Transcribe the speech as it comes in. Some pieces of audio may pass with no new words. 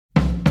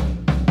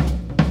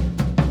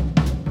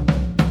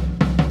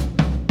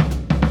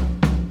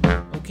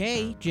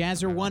Okay,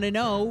 Jazz are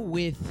 1-0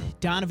 with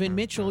Donovan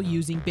Mitchell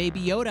using Baby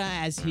Yoda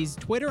as his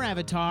Twitter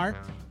avatar.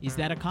 Is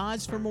that a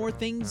cause for more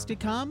things to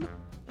come?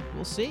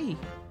 We'll see.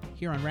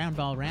 Here on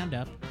Roundball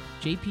Roundup,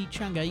 JP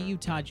Chunga,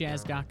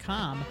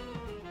 UtahJazz.com.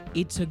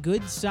 It's a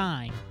good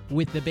sign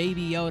with the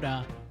Baby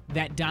Yoda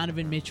that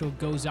Donovan Mitchell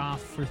goes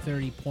off for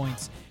 30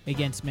 points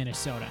against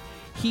Minnesota.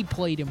 He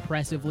played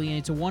impressively, and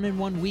it's a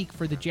 1-1 week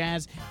for the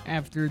Jazz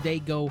after they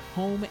go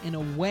home and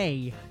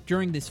away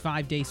during this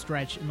 5-day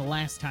stretch and the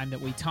last time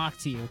that we talked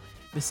to you.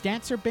 The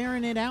stats are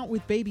bearing it out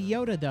with Baby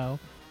Yoda, though.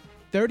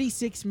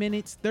 36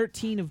 minutes,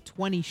 13 of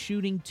 20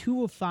 shooting,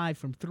 2 of 5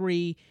 from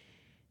 3,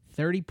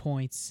 30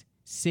 points,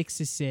 6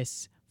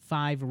 assists,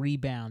 5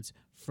 rebounds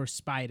for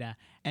Spida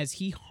as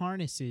he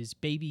harnesses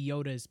Baby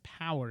Yoda's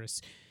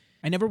powers.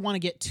 I never want to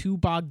get too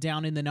bogged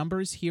down in the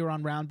numbers here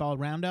on Roundball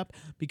Roundup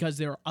because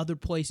there are other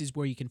places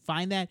where you can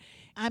find that.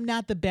 I'm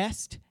not the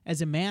best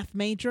as a math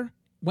major.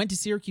 Went to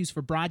Syracuse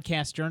for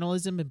broadcast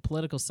journalism and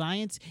political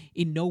science.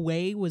 In no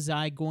way was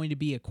I going to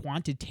be a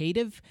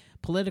quantitative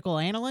political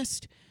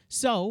analyst.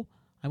 So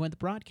I went the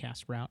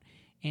broadcast route,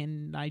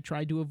 and I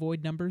tried to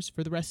avoid numbers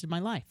for the rest of my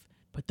life.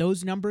 But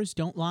those numbers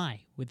don't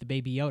lie with the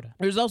Baby Yoda.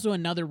 There's also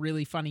another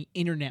really funny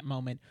internet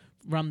moment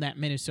from that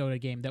Minnesota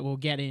game that we'll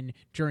get in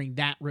during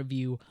that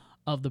review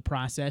of the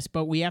process.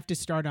 But we have to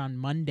start on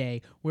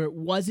Monday, where it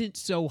wasn't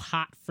so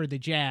hot for the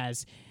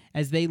Jazz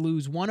as they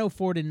lose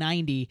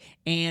 104-90.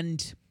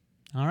 And,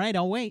 all right,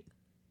 I'll wait.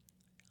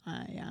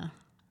 I'm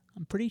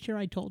pretty sure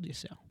I told you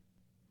so.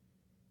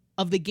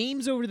 Of the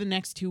games over the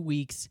next 2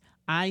 weeks,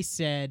 I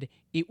said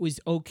it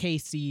was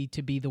OKC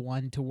to be the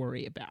one to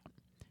worry about.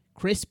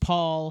 Chris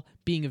Paul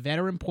being a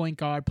veteran point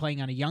guard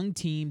playing on a young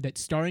team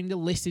that's starting to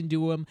listen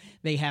to him.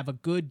 They have a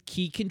good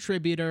key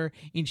contributor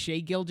in Shai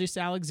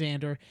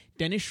Gilgeous-Alexander,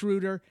 Dennis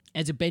Schroeder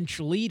as a bench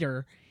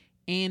leader.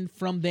 And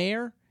from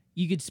there,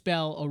 you could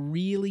spell a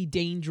really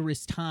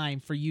dangerous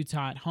time for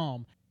Utah at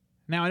home.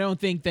 Now, I don't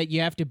think that you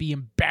have to be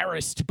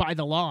embarrassed by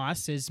the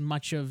loss, as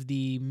much of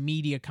the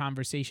media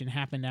conversation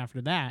happened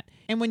after that.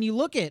 And when you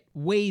look at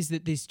ways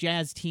that this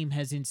Jazz team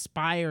has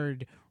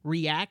inspired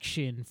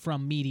reaction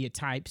from media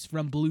types,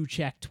 from blue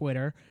check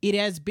Twitter, it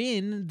has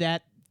been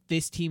that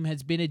this team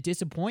has been a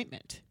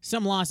disappointment.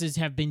 Some losses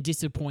have been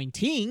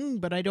disappointing,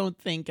 but I don't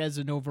think as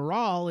an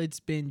overall it's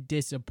been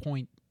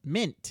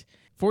disappointment.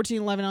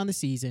 14-11 on the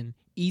season,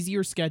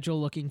 easier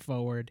schedule looking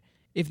forward.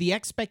 If the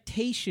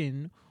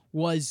expectation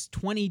was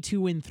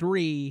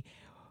 22-3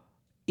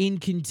 in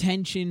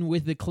contention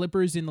with the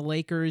Clippers and the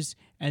Lakers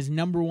as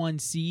number one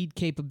seed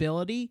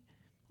capability,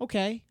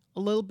 okay,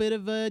 a little bit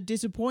of a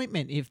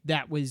disappointment if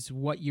that was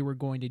what you were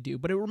going to do.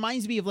 But it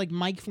reminds me of like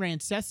Mike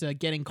Francesa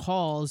getting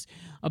calls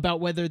about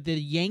whether the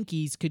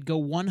Yankees could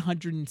go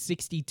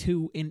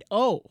 162-0.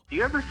 Do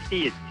you ever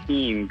see a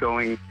team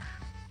going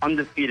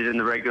undefeated in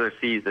the regular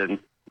season,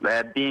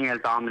 being as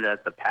dominant as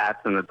the Pats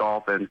and the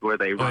Dolphins, where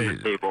they run the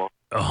table?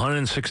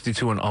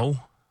 162-0?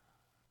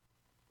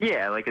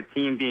 Yeah, like a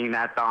team being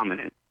that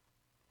dominant.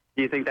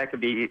 Do you think that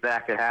could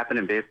happen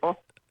in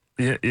baseball?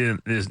 Yeah, you're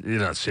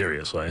not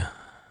serious, are you?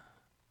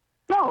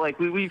 No, like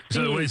we've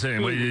seen. So wait a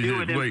second.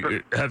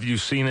 Wait, have you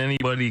seen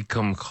anybody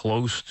come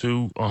close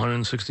to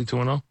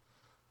 162-0?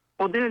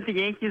 Well, didn't the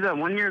Yankees that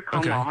one year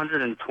come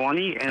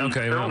 120? And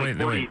okay,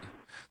 wait.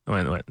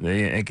 The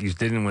Yankees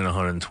didn't win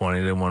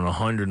 120. They won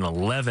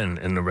 111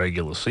 in the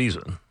regular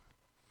season.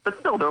 But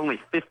still, they're only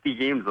 50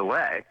 games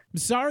away.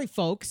 Sorry,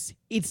 folks.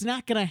 It's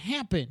not going to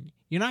happen.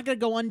 You're not going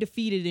to go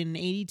undefeated in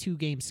an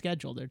 82-game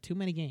schedule. There are too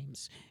many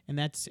games, and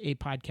that's a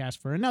podcast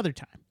for another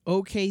time.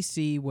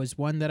 OKC was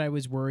one that I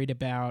was worried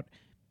about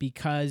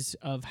because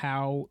of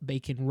how they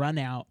can run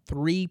out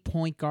 3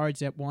 point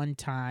guards at one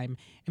time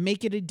and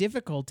make it a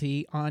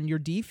difficulty on your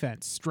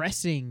defense,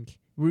 stressing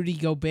Rudy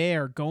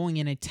Gobert going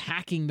and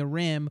attacking the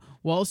rim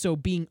while also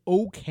being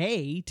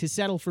okay to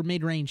settle for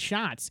mid-range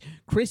shots.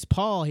 Chris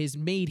Paul has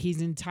made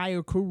his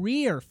entire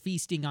career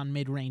feasting on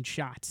mid-range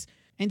shots.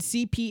 And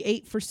CP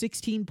 8 for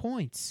 16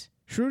 points.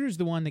 Schroeder's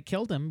the one that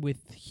killed him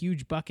with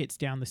huge buckets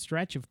down the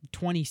stretch of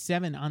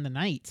 27 on the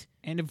night.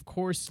 And of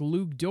course,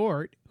 Luke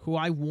Dort, who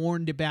I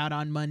warned about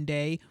on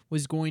Monday,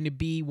 was going to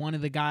be one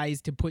of the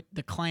guys to put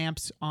the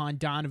clamps on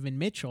Donovan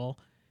Mitchell.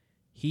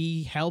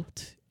 He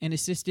helped and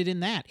assisted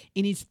in that.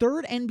 In his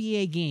third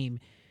NBA game,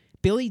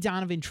 Billy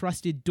Donovan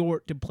trusted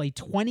Dort to play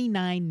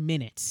 29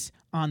 minutes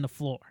on the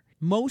floor.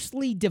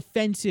 Mostly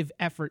defensive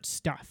effort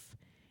stuff.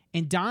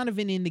 And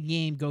Donovan in the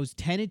game goes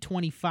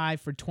 10-25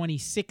 for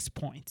 26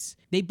 points.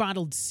 They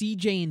bottled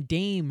CJ and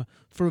Dame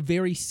for a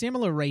very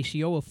similar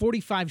ratio of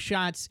 45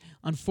 shots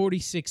on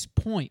 46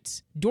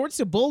 points.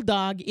 Dort's a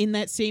bulldog in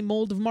that same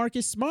mold of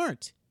Marcus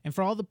Smart. And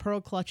for all the pearl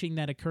clutching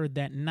that occurred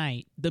that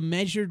night, the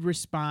measured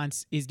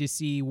response is to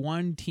see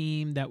one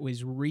team that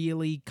was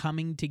really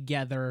coming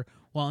together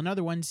while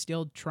another one's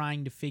still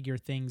trying to figure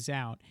things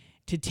out.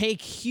 To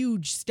take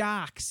huge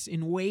stocks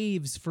in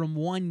waves from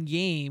one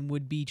game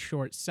would be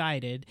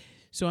short-sighted,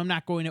 so I'm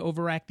not going to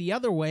overact the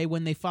other way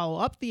when they follow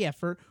up the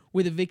effort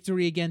with a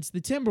victory against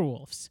the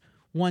Timberwolves,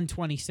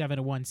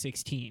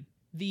 127-116.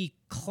 The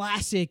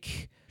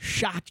classic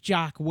shock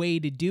jock way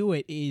to do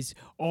it is,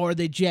 are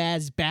the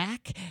Jazz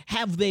back?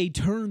 Have they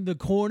turned the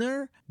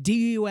corner? Do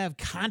you have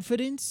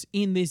confidence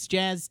in this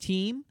Jazz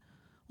team?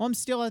 Well, I'm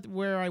still at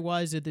where I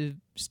was at the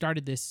start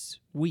of this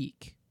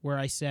week, where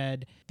I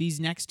said these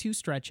next two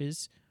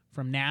stretches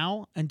from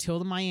now until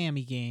the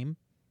Miami game,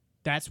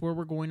 that's where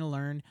we're going to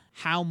learn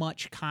how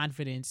much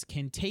confidence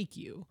can take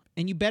you.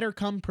 And you better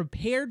come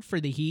prepared for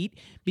the Heat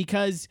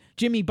because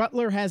Jimmy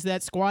Butler has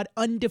that squad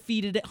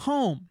undefeated at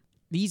home.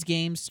 These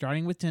games,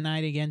 starting with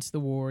tonight against the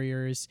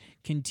Warriors,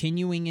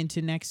 continuing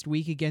into next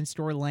week against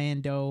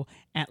Orlando,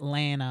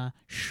 Atlanta,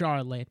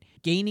 Charlotte,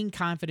 gaining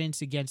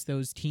confidence against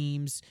those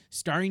teams,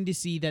 starting to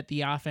see that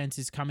the offense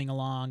is coming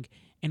along,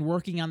 and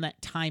working on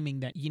that timing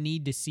that you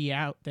need to see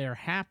out there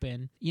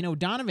happen. You know,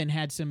 Donovan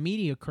had some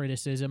media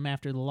criticism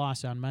after the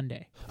loss on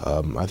Monday.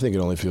 I think it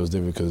only feels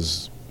different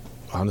because,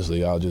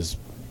 honestly, I'll just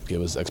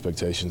give us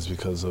expectations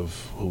because of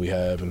who we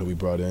have and who we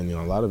brought in. You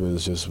know, a lot of it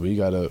is just we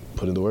got to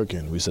put in the work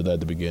in. We said that at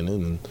the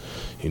beginning, and,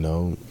 you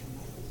know,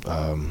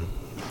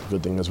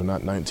 good thing is we're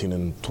not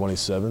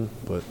 19-27,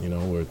 but, you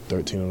know, we're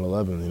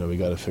 13-11. You know, we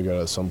got to figure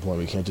out at some point.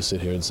 We can't just sit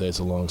here and say it's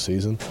a long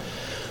season.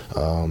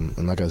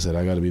 And like I said,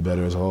 I got to be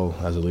better as a whole,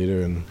 as a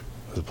leader and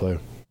as a player.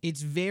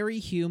 It's very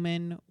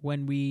human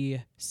when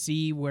we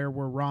see where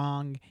we're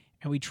wrong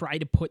and we try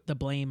to put the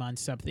blame on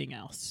something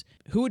else.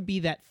 Who would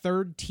be that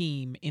third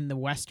team in the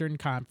Western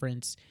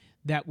Conference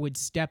that would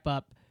step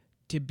up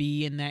to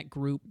be in that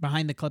group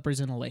behind the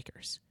Clippers and the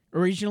Lakers?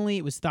 Originally,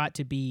 it was thought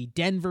to be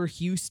Denver,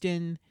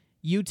 Houston,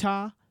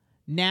 Utah.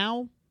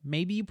 Now,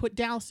 maybe you put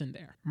Dallas in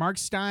there. Mark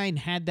Stein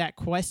had that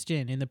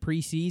question in the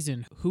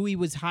preseason, who he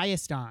was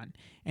highest on,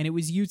 and it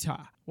was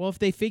Utah. Well, if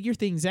they figure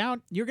things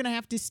out, you're going to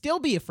have to still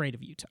be afraid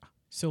of Utah.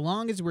 So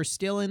long as we're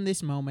still in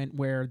this moment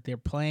where they're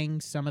playing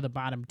some of the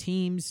bottom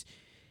teams,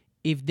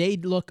 if they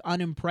look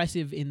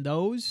unimpressive in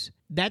those,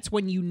 that's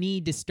when you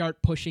need to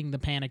start pushing the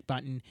panic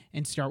button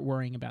and start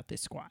worrying about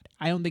this squad.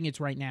 I don't think it's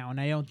right now, and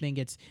I don't think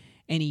it's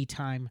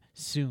anytime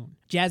soon.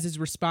 Jazz's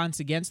response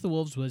against the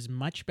Wolves was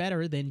much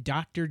better than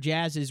Dr.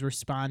 Jazz's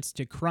response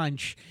to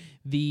Crunch,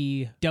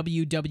 the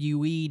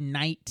WWE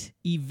night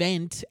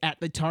event at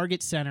the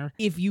Target Center.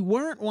 If you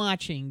weren't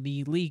watching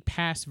the League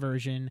Pass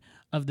version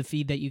of the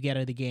feed that you get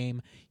of the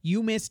game,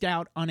 you missed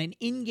out on an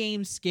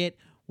in-game skit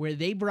where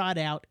they brought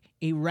out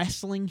a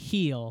wrestling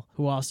heel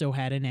who also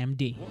had an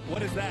MD.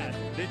 What is that?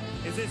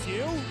 Is this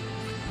you?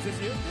 Is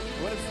this you?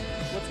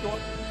 What's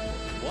going?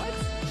 What?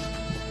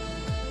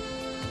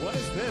 What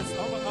is this?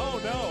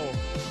 Oh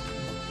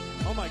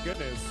no! Oh my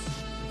goodness!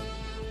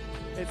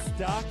 It's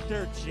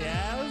Dr.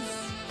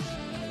 Jazz?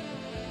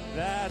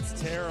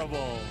 That's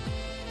terrible.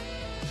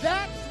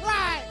 That's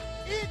right!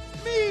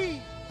 It's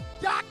me,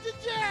 Dr.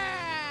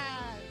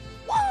 Jazz!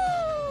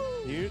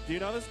 Woo! Do you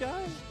know this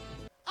guy?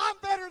 I'm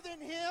better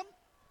than him.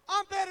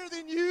 I'm better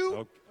than you.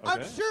 Okay.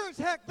 I'm sure as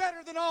heck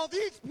better than all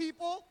these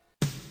people.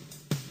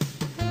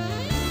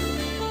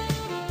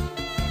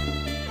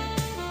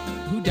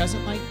 Who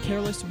doesn't like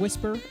Careless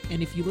Whisper?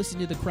 And if you listen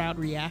to the crowd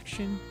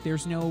reaction,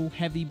 there's no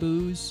heavy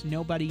boos.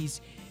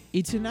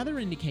 It's another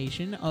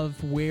indication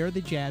of where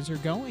the Jazz are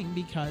going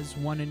because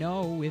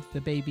 1-0 with the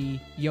Baby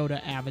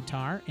Yoda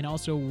avatar and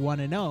also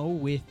 1-0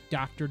 with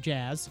Dr.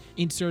 Jazz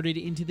inserted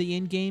into the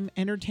in-game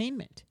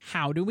entertainment.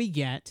 How do we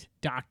get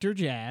Dr.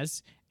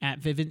 Jazz at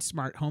Vivint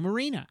Smart Home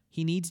Arena?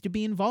 He needs to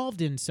be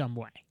involved in some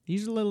way.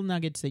 These are little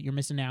nuggets that you're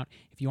missing out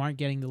if you aren't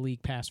getting the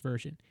League Pass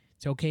version.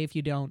 It's okay if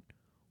you don't.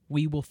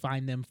 We will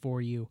find them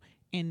for you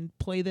and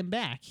play them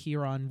back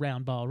here on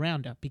Round Ball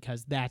Roundup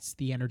because that's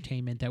the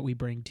entertainment that we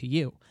bring to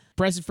you.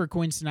 Present for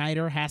Quinn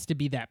Snyder has to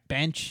be that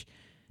bench.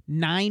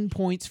 9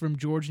 points from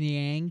George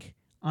Niang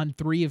on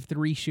 3 of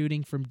 3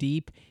 shooting from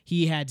deep.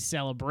 He had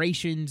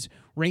celebrations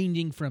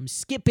ranging from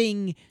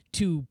skipping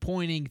to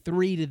pointing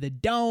 3 to the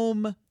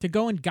dome to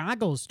going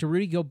goggles to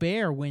Rudy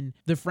Gobert when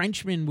the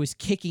Frenchman was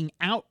kicking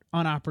out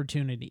on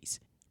opportunities.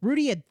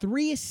 Rudy had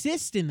 3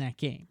 assists in that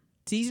game.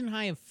 Season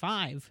high of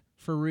 5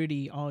 for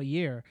Rudy all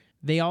year.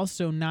 They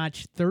also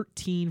notched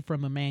 13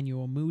 from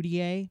Emmanuel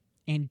Mudiay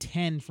and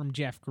 10 from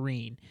Jeff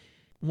Green.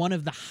 One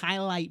of the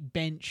highlight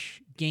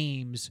bench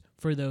games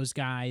for those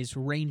guys,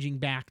 ranging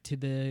back to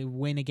the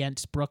win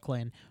against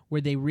Brooklyn,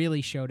 where they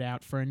really showed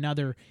out for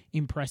another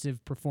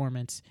impressive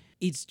performance.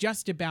 It's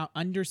just about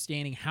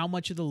understanding how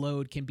much of the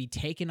load can be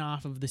taken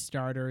off of the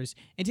starters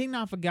and taking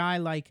off a guy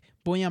like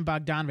Bojan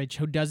Bogdanovic,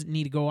 who doesn't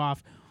need to go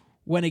off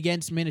when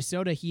against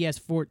Minnesota he has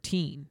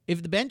 14.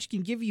 If the bench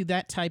can give you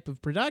that type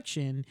of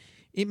production,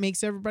 it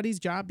makes everybody's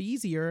job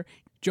easier.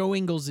 Joe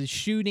Ingles'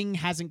 shooting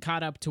hasn't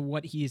caught up to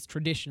what he has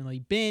traditionally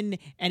been,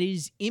 and it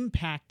has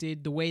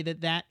impacted the way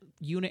that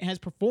unit has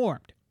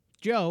performed.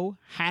 Joe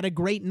had a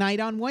great night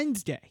on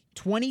Wednesday.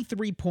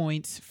 23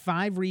 points,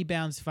 5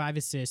 rebounds, 5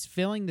 assists,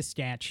 filling the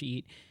stat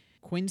sheet.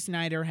 Quinn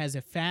Snyder has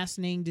a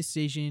fascinating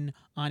decision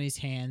on his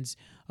hands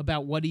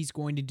about what he's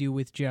going to do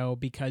with Joe,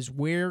 because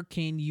where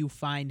can you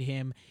find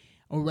him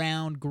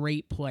around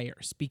great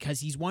players,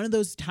 because he's one of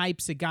those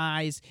types of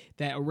guys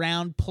that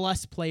around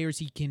plus players,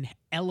 he can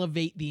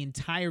elevate the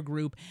entire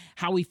group.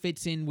 How he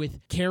fits in with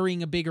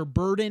carrying a bigger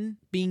burden,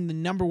 being the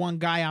number one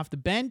guy off the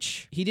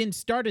bench. He didn't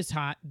start as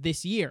hot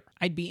this year.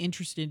 I'd be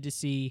interested to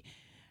see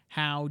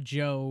how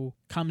Joe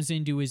comes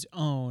into his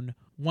own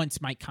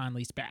once Mike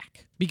Conley's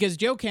back, because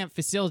Joe can't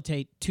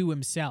facilitate to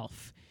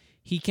himself.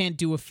 He can't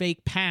do a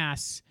fake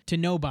pass to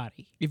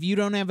nobody. If you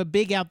don't have a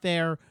big out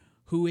there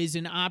who is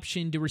an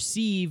option to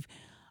receive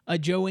a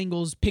Joe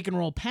Ingles pick and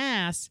roll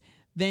pass,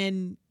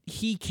 then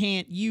he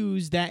can't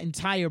use that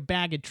entire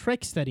bag of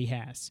tricks that he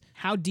has.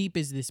 How deep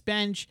is this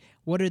bench?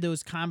 What are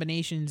those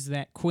combinations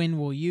that Quinn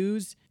will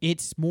use?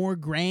 It's more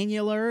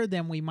granular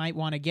than we might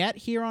want to get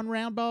here on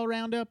Roundball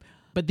Roundup,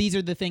 but these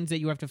are the things that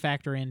you have to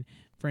factor in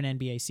for an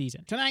NBA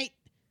season. Tonight,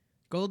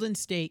 Golden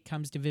State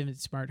comes to Vivint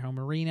Smart Home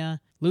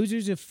Arena.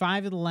 Losers of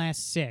 5 of the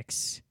last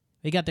 6.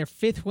 They got their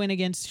 5th win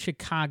against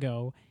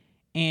Chicago.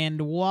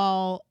 And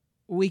while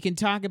we can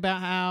talk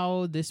about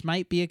how this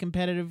might be a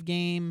competitive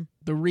game,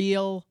 the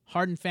real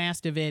hard and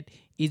fast of it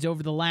is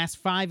over the last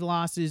 5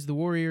 losses, the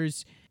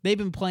Warriors, they've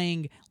been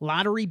playing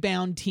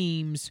lottery-bound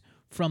teams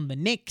from the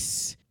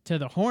Knicks to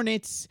the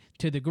Hornets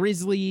to the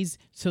Grizzlies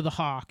to the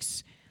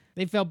Hawks.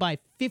 They fell by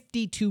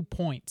 52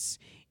 points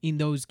in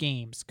those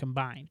games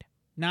combined.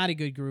 Not a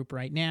good group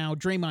right now.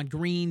 Draymond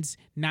Green's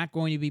not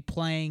going to be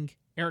playing.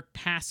 Eric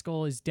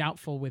Paschall is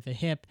doubtful with a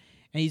hip,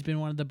 and he's been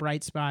one of the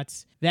bright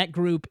spots. That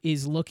group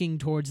is looking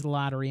towards the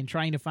lottery and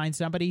trying to find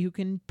somebody who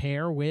can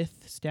pair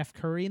with Steph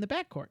Curry in the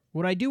backcourt.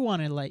 What I do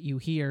want to let you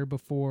hear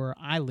before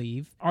I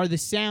leave are the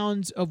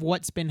sounds of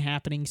what's been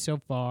happening so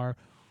far,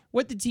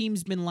 what the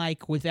team's been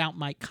like without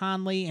Mike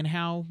Conley, and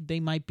how they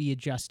might be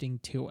adjusting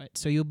to it.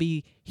 So you'll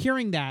be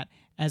hearing that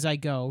as I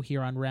go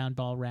here on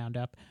Roundball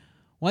Roundup.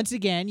 Once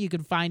again, you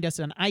can find us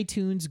on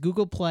iTunes,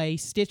 Google Play,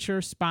 Stitcher,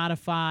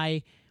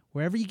 Spotify.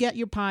 Wherever you get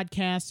your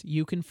podcasts,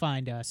 you can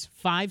find us.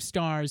 5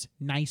 stars,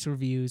 nice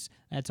reviews.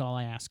 That's all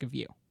I ask of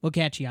you. We'll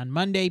catch you on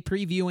Monday,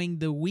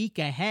 previewing the week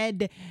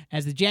ahead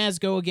as the Jazz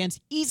go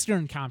against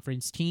Eastern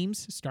Conference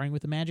teams, starting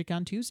with the Magic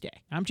on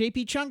Tuesday. I'm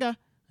JP Chunga.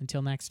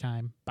 Until next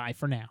time, bye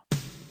for now.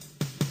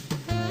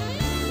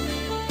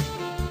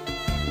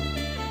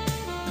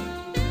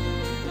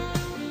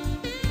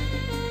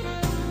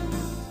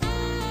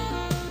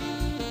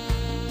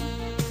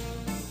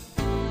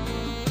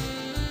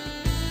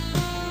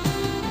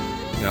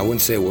 I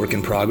wouldn't say a work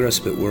in progress,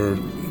 but we're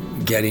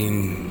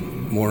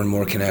getting more and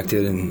more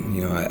connected,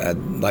 and I'd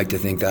like to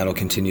think that'll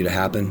continue to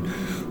happen.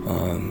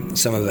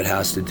 Some of it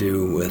has to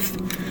do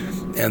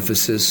with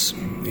emphasis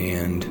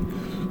and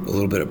a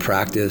little bit of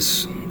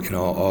practice,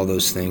 all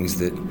those things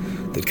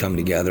that come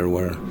together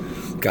where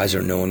guys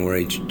are knowing where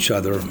each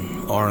other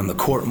are on the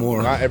court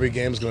more. Not every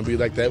game is going to be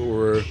like that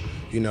where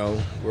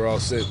we're all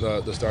sitting,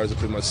 the stars are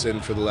pretty much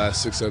sitting for the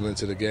last 6-7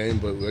 minutes of the game,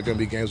 but there are going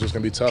to be games where it's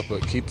going to be tough,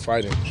 but keep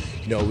fighting.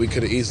 We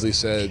could have easily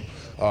said,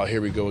 oh,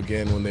 here we go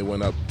again when they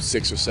went up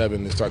 6 or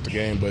 7 to start the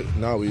game, but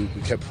no, we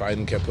kept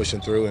fighting, kept pushing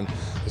through, and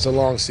it's a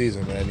long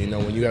season, man.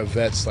 When you have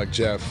vets like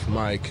Jeff,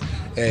 Mike,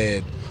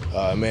 Ed,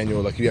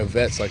 Emmanuel, like you have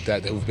vets like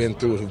that who've been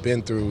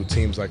through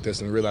teams like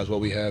this and realize what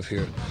we have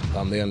here.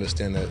 They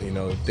understand that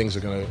things are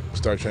going to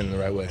start trending the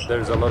right way.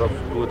 There's a lot of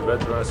good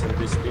veterans in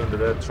this team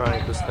that are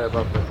trying to step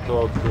up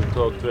and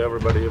talk to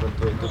everybody, even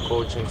to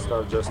coaching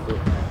staff, just to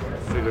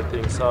figure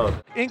things out.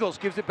 Ingles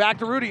gives it back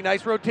to Rudy.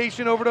 Nice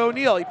rotation over to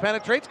O'Neal. He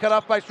penetrates, cut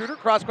off by Schroeder.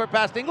 Cross-court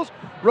past Ingles.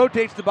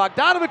 Rotates to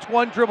Bogdanovich.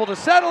 One dribble to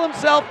settle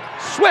himself.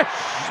 Swish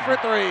for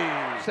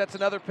 3. Sets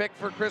another pick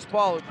for Chris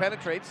Paul, who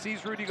penetrates,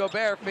 sees Rudy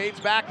Gobert,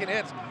 fades back and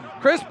hits.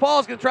 Chris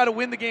Paul's going to try to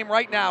win the game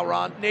right now,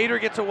 Ron. Nader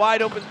gets a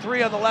wide open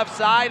 3 on the left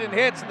side and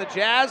hits, and the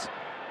Jazz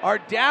are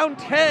down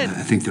 10. I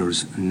think there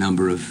was a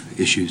number of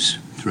issues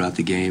throughout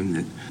the game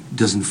that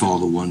doesn't fall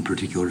to one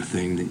particular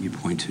thing that you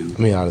point to.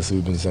 Honestly,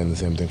 we've been saying the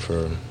same thing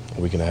for a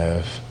week and a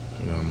half.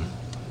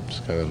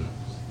 Just got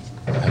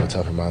to have a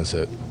tougher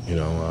mindset.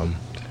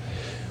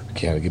 We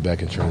can't get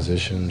back in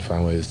transition,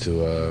 find ways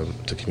to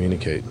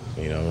communicate.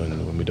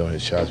 And when we don't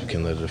hit shots, we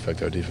can't let it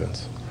affect our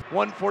defense.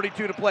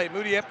 1:42 to play.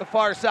 Moody up the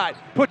far side,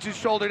 puts his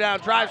shoulder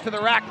down, drives to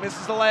the rack,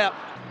 misses the layup.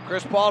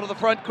 Chris Paul to the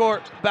front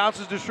court,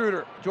 bounces to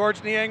Schroeder.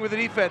 George Niang with the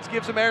defense,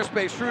 gives him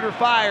airspace. Schroeder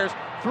fires,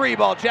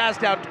 3-ball, Jazz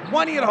down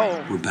 20 at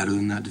home. We're better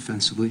than that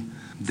defensively.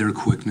 Their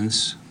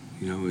quickness,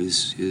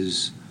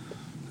 is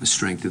a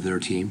strength of their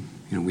team.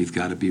 We've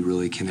got to be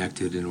really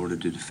connected in order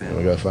to defend.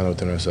 We got to find it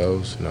within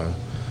ourselves. A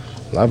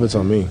lot of it's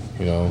on me.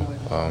 A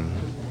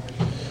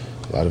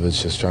lot of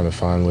it's just trying to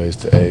find ways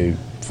to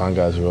find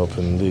guys who are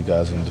open, lead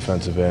guys in the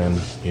defensive end.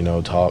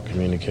 Talk,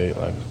 communicate.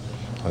 I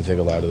take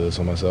a lot of this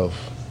on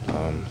myself.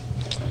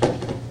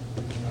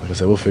 Like I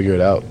said, we'll figure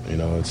it out.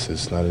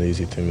 It's not an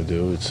easy thing to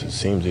do. It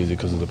seems easy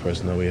because of the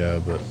personnel we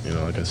have, but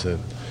like I said,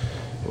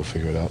 we'll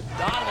figure it out.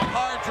 Donovan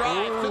hard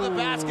drive to the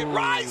basket,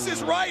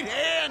 rises right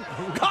hand,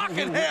 cock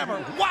and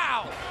hammer.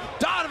 Wow!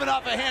 Donovan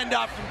off a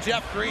handoff from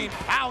Jeff Green,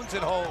 pounds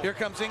it home. Here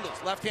comes Ingles,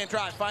 left-hand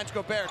drive, finds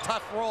Gobert,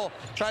 tough roll,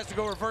 tries to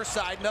go reverse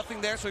side,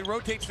 nothing there, so he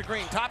rotates to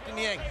Green, top to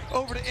Niang,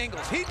 over to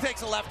Ingles. He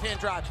takes a left-hand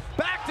drive,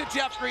 back to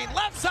Jeff Green,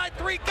 left side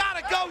three,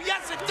 gotta go,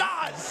 yes it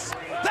does!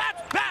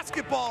 That's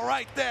basketball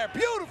right there,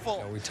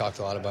 beautiful! We talked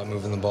a lot about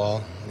moving the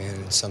ball,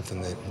 and it's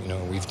something that,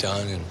 we've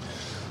done, and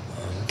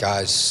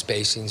guys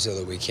spacing so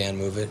that we can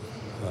move it.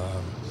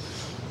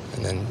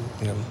 And then,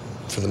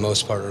 for the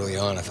most part early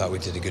on, I thought we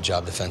did a good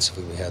job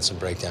defensively. We had some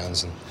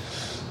breakdowns and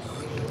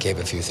gave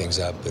a few things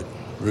up, but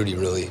Rudy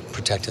really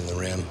protecting the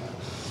rim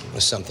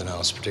was something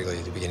else, particularly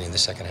at the beginning of the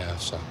second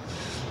half. So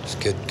it's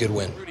a good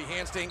win. Rudy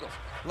hands to Ingles.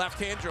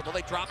 Left-hand dribble.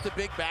 They drop the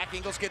big back.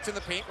 Ingles gets in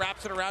the paint,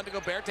 wraps it around to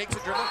Gobert, takes a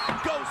dribble,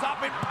 goes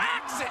up and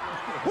packs it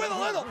with a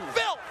little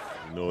filth.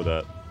 We know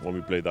that when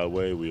we play that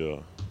way, we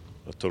are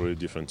a totally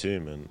different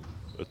team and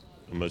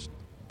a much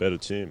better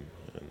team.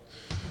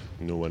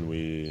 And when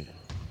we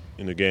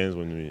in the games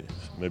when we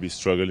maybe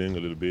struggling a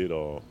little bit,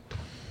 or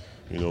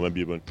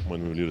maybe when we're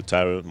a little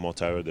tired, more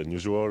tired than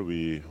usual,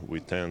 we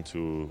tend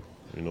to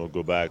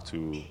go back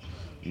to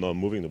not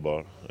moving the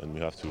ball, and we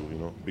have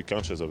to be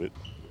conscious of it.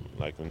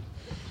 Like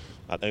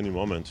at any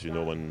moment,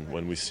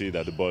 when we see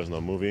that the ball is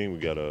not moving, we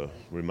gotta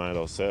remind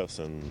ourselves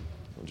and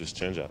just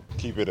change that.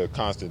 Keep it a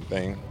constant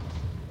thing.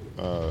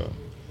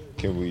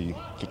 Can we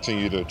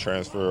continue to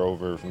transfer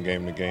over from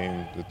game to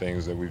game the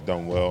things that we've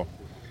done well?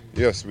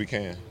 Yes, we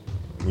can.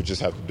 We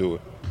just have to do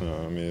it.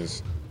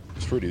 It's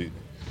pretty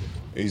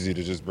easy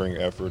to just bring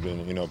effort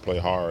and play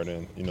hard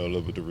and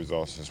live with the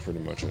results. That's pretty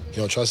much it.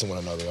 Trusting one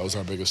another. That was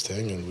our biggest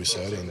thing, and we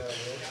said, and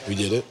we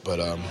did it. But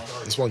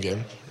it's one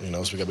game, so we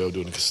got to be able to do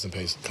it on a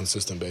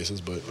consistent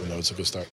basis. But it's a good start.